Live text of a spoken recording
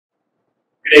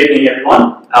Good evening,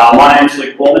 everyone. My name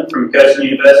is Forman from Curtin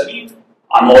University.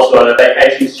 I'm also a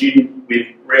vacation student with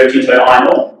Rio Tinto Iron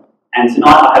Ore, and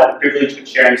tonight I have the privilege of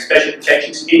sharing special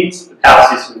protection schemes for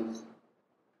power systems.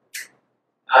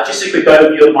 Just a quick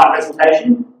overview of my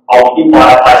presentation. I'll begin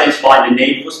by identifying the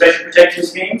need for special protection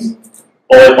schemes,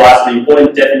 followed by some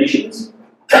important definitions.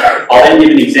 I'll then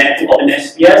give an example of an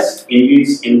SPS in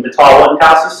use in the Taiwan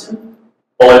power system,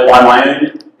 followed by my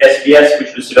own SPS,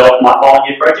 which was developed in my final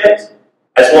year project,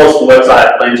 as well as the works I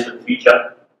have plans for the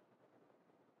future.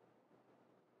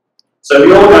 So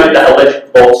we all know that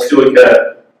electrical faults do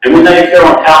occur, and when they occur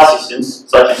on power systems,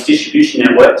 such as distribution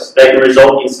networks, they can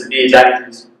result in severe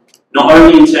damages, not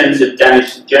only in terms of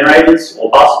damage to generators or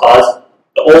bus bars,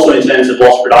 but also in terms of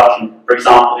lost production, for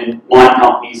example in mine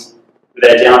companies with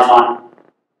their downtime.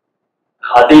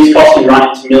 These costs can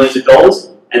run into millions of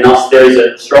dollars, and thus there is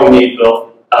a strong need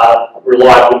for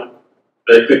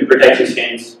good protection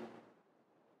schemes.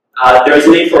 There is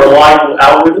a need for reliable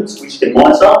algorithms which can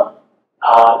monitor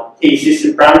key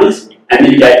system parameters and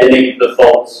mitigate the need for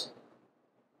faults.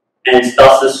 And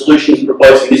thus the solutions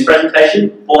proposed in this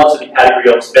presentation fall into the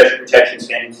category of special protection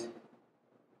schemes.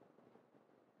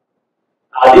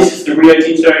 This is the Rio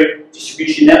Tinto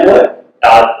distribution network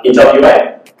in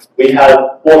WA. We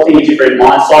have 14 different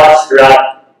mine sites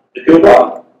throughout the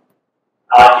Pilbara.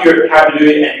 Here at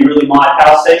Caribou and Urili Mine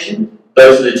Power Station,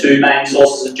 those are the two main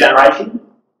sources of generation.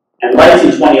 And late in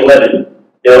 2011,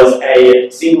 there was a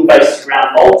single-phase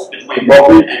ground fault between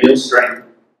Brockman and Millstream.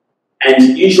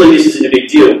 And usually this isn't a big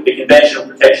deal. The conventional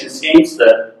protection schemes,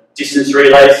 the distance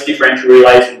relays, differential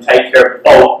relays, can take care of the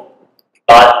fault.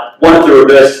 But one of the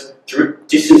reverse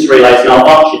distance relays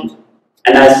malfunctioned,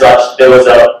 and as such, there was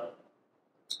a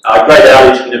great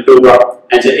outage in the Pilbara,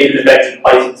 and it even affected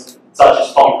places such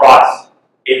as Tom Price,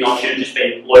 even though it should have just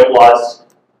been localised.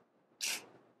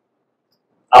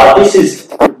 This is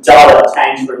data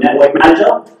obtained from Network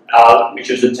Manager, which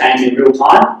was obtained in real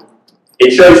time.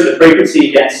 It shows the frequency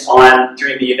against time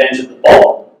during the event of the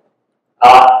fault.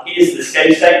 Here's the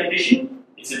steady state condition.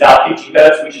 It's about 50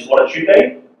 Hz, which is what it should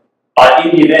be. But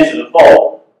in the event of the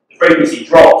fault, the frequency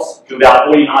drops to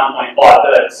about 49.5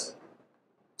 Hz.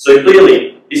 So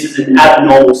clearly, this is an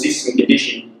abnormal system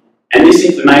condition, and this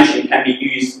information can be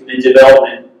used in the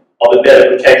development of a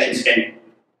better protection scheme.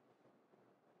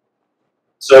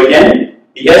 So again,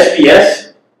 the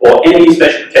SPS, or any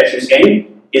special protection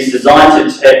scheme, is designed to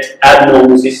detect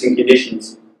abnormal system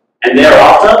conditions, and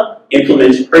thereafter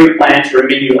implement pre-planned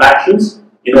remedial actions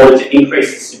in order to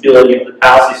increase the stability of the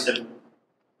power system.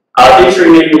 These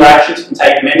remedial actions can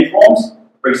take many forms,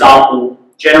 for example,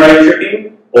 generator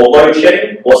tripping, or load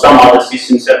shedding, or some other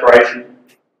system separation.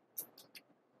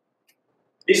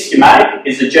 This schematic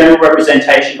is a general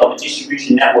representation of a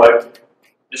distribution network.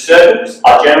 The circles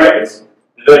are generators,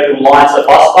 the vertical lines are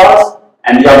bus bars,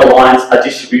 and the other lines are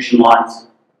distribution lines.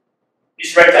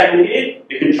 This rectangle here,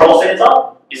 the control center,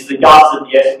 is the guts of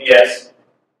the SPS.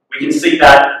 We can see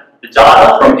that the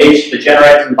data from each of the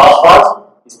generators and bus bars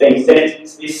is being sent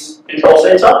to this control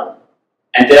center,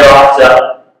 and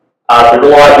thereafter the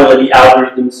reliability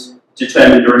algorithms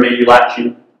determine the remedial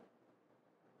action.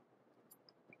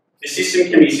 The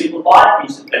system can be simplified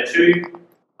into a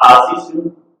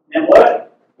two-system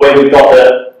network, where we've got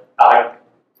the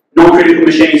non-critical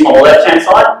machines on the left-hand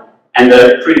side and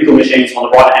the critical machines on the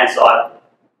right-hand side.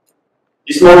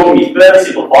 This model can be further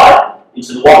simplified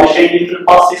into the one machine infinite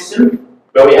bus system,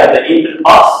 where we have the infinite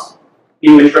bus,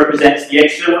 here which represents the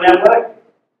external network,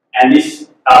 and this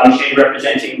machine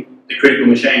representing the critical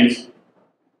machines.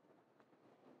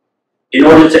 In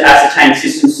order to ascertain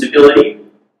system stability,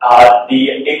 the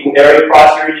equal area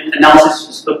criterion analysis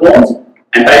was performed,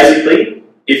 and basically,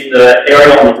 if the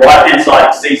area on the right-hand side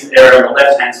exceeds the area on the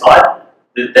left-hand side,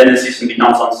 then the system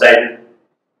becomes unstable.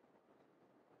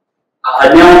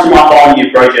 Now on to my final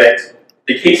year project.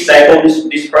 The key stakeholders for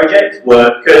this project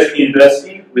were Curtin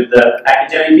University with the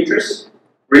academic interest,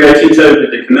 Rio Tinto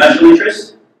with the commercial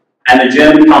interest, and the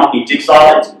German company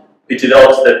Dixisland, who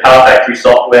developed the Power Factory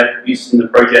software used in the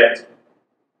project.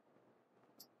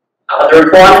 The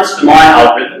requirements for my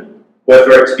algorithm were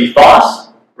for it to be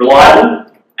fast, reliable,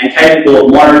 and capable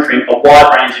of monitoring a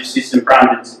wide range of system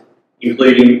parameters,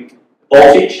 including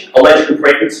voltage, electrical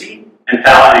frequency, and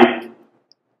power angle.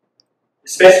 The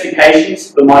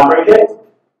specifications for my project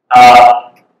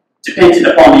are dependent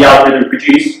upon the algorithm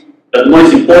produced, but the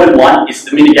most important one is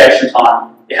the mitigation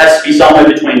time. It has to be somewhere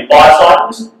between 5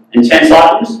 cycles and 10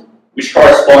 cycles, which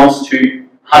corresponds to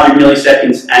 100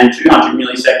 milliseconds and 200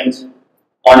 milliseconds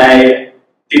on a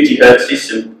 50 Hz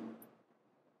system.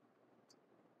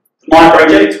 For my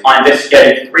project, I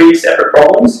investigated 3 separate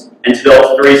problems and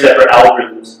developed 3 separate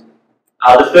algorithms.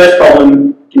 The first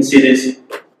problem considers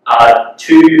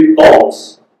two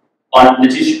faults on the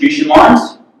distribution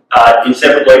lines in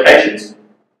separate locations.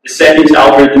 The second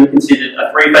algorithm considered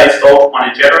a three-phase fault on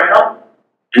a generator,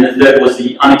 and the third was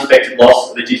the unexpected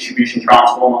loss of a distribution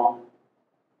transformer.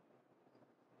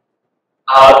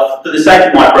 For the sake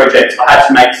of my project, I had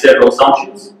to make several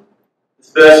assumptions.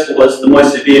 The first was the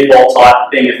most severe fault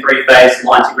type being a three-phase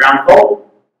line-to-ground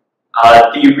fault.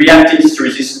 The reactance to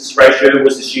resistance ratio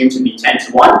was assumed to be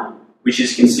 10:1, which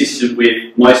is consistent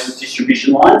with most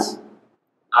distribution lines.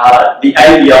 The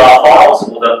AVR files,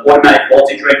 or the automatic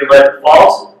voltage regulator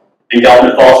files, and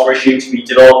governor files were assumed to be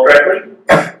developed correctly,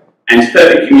 and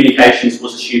perfect communications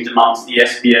was assumed amongst the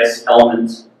SPS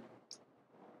elements.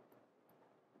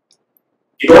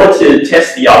 In order to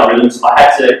test the algorithms, I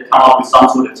had to come up with some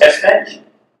sort of test bench,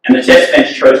 and the test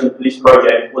bench chosen for this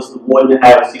project was the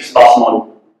Warden-Hale 6-bus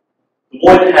model. The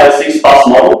Warden-Hale 6-bus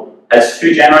model has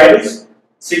 2 generators,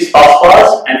 6 bus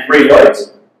bars, and 3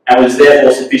 loads, and was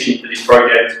therefore sufficient for this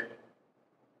project.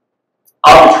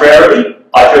 Arbitrarily,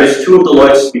 I chose 2 of the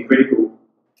loads to be critical.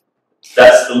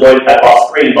 That's the load at bus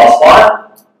 3 and bus 5,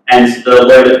 and the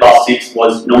load at bus 6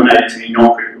 was nominated to be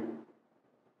non-critical.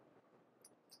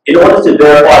 In order to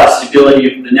verify the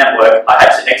stability of the network, I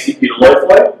had to execute a load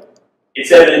flow.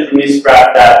 It's evident from this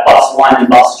graph that bus 1 and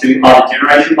bus 2 are the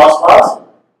generation bus bars,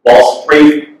 whilst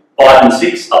 3, 5 and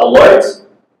 6 are the loads,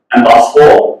 and bus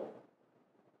 4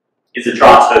 is a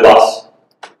transfer bus.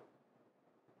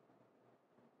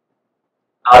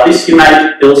 This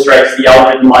schematic illustrates the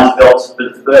algorithm I developed for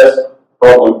the first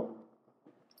problem.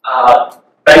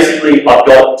 Basically, I've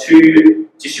got 2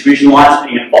 distribution lines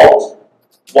being at fault.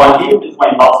 One here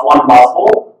between bus 1 and bus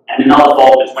 4, and another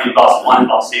fault between bus 1 and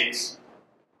bus 6.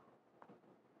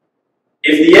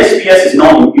 If the SPS is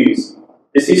not in use,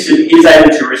 the system is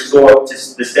able to restore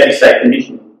to the steady state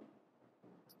condition.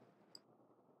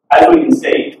 As we can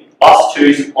see, bus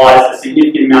 2 supplies a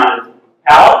significant amount of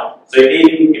power, so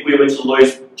even if we were to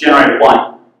lose generator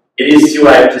 1, it is still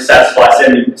able to satisfy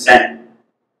 70%.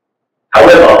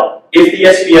 However, if the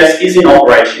SPS is in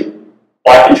operation,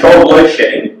 by controlled load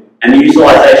shedding and the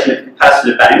utilisation of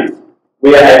capacitor banks,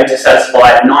 we are able to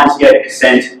satisfy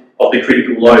 98% of the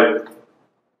critical load.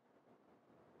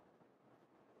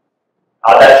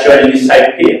 That's shown in this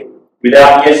table here.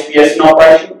 Without the SPS in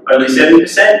operation, only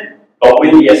 7%, but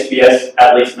with the SPS,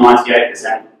 at least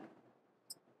 98%.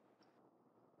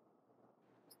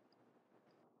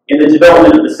 In the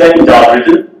development of the second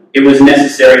algorithm, it was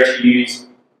necessary to use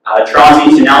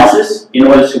transient analysis in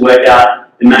order to work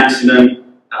out the maximum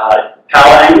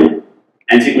power angle,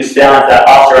 and it was found that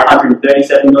after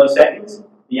 137 milliseconds,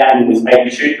 the angle was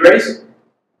 82 degrees,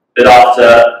 but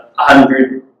after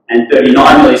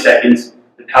 139 milliseconds,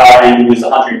 the power angle was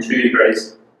 102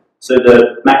 degrees. So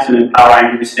the maximum power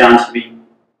angle was found to be,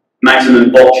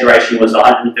 maximum volt duration was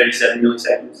 137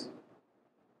 milliseconds.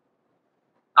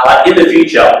 In the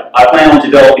future, I plan on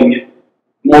developing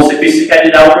more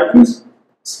sophisticated algorithms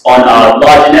on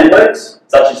larger networks,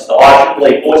 such as the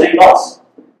IEEE 14 bus,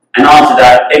 and after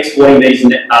that, exporting these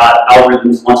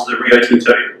algorithms onto the Rio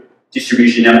Tinto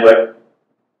distribution network.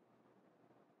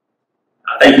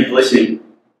 Thank you for listening.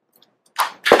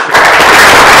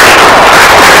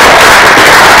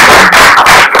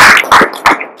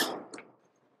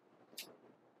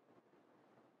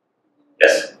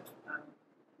 Yes?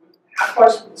 How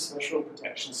close would the special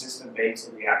protection system be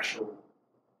to the actual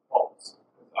faults?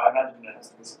 I imagine it has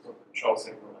to be some sort of control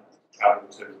signal that has to travel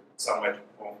to somewhere to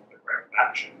perform the correct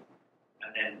action.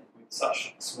 And then with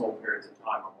such small periods of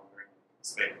time, I'm wondering if the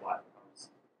speed of light becomes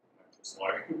too slow.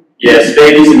 Yeah,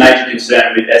 speed is a major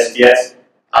concern with SPS.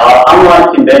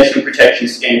 Unlike conventional protection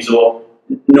schemes or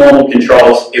normal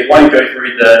controls, it won't go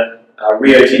through the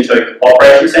Rio Tinto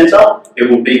Operation Centre. It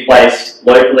will be placed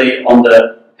locally on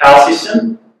the power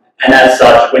system, and as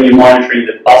such, when you're monitoring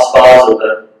the bus bars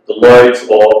or the loads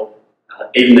or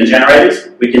even the generators,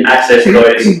 we can access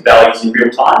those values in real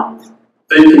time.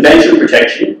 For conventional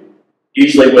protection,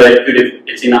 usually we're good if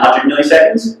it's in 100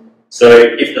 milliseconds. So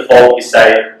if the fault is,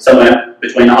 say, somewhere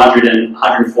between 100 and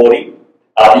 140,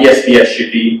 the SPS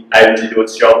should be able to do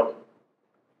its job.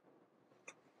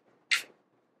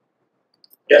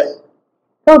 Yes?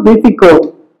 How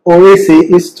difficult or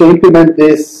easy is to implement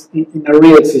this in a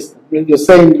real system? You're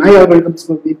saying my algorithms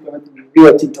will be implemented in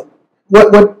Rio Tinto.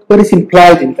 What is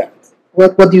implied in that?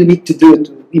 What do you need to do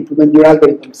to implement your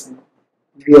algorithms in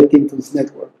Rio Tinto's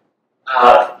network?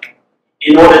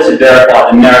 In order to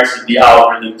verify the merits of the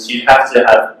algorithms, you have to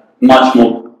have much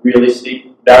more realistic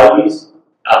values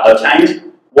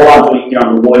obtained. What I'm doing here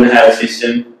on the Warden-Hale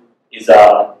system is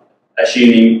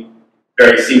assuming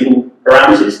very simple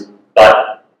parameters,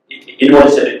 but in order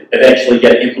to eventually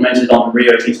get it implemented on the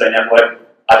Rio Tinto network,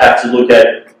 I'd have to look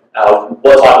at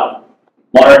what type of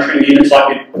monitoring units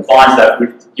I could find that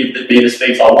would give me the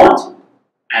speeds I want.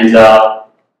 And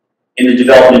in the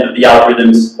development of the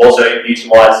algorithms, also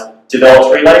utilise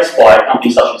developed relays by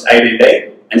companies such as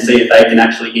ABB and see if they can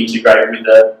actually integrate with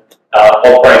the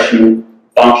operational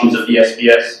functions of the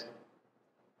SPS.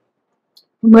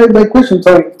 My question,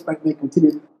 sorry, if I may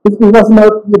continue. It was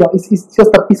not, it's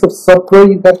just a piece of software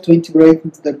you have to integrate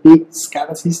into the big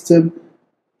SCADA system.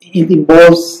 It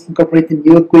involves incorporating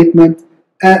new equipment.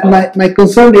 My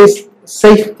concern is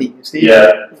safety, you see.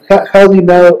 Yeah. How do you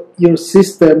know your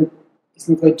system is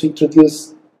not going to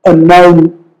introduce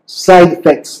unknown side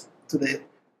effects to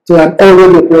an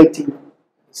already operating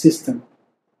system?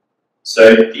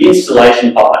 So the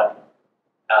installation part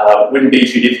wouldn't be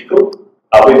too difficult.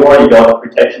 We've already got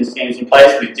protection schemes in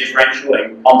place with differential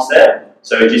and comps there,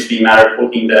 so it'd just be a matter of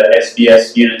hooking the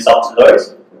SPS units up to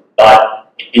those.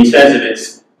 But in terms of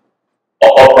its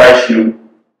operational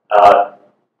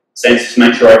sense to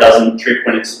make sure it doesn't trip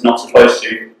when it's not supposed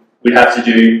to, we'd have to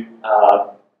do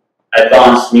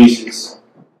advanced nuisance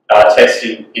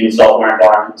testing in software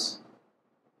environments.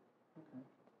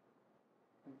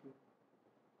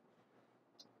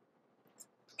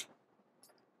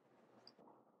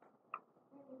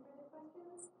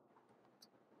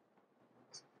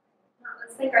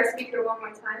 Let's thank our speaker one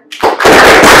more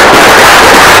time.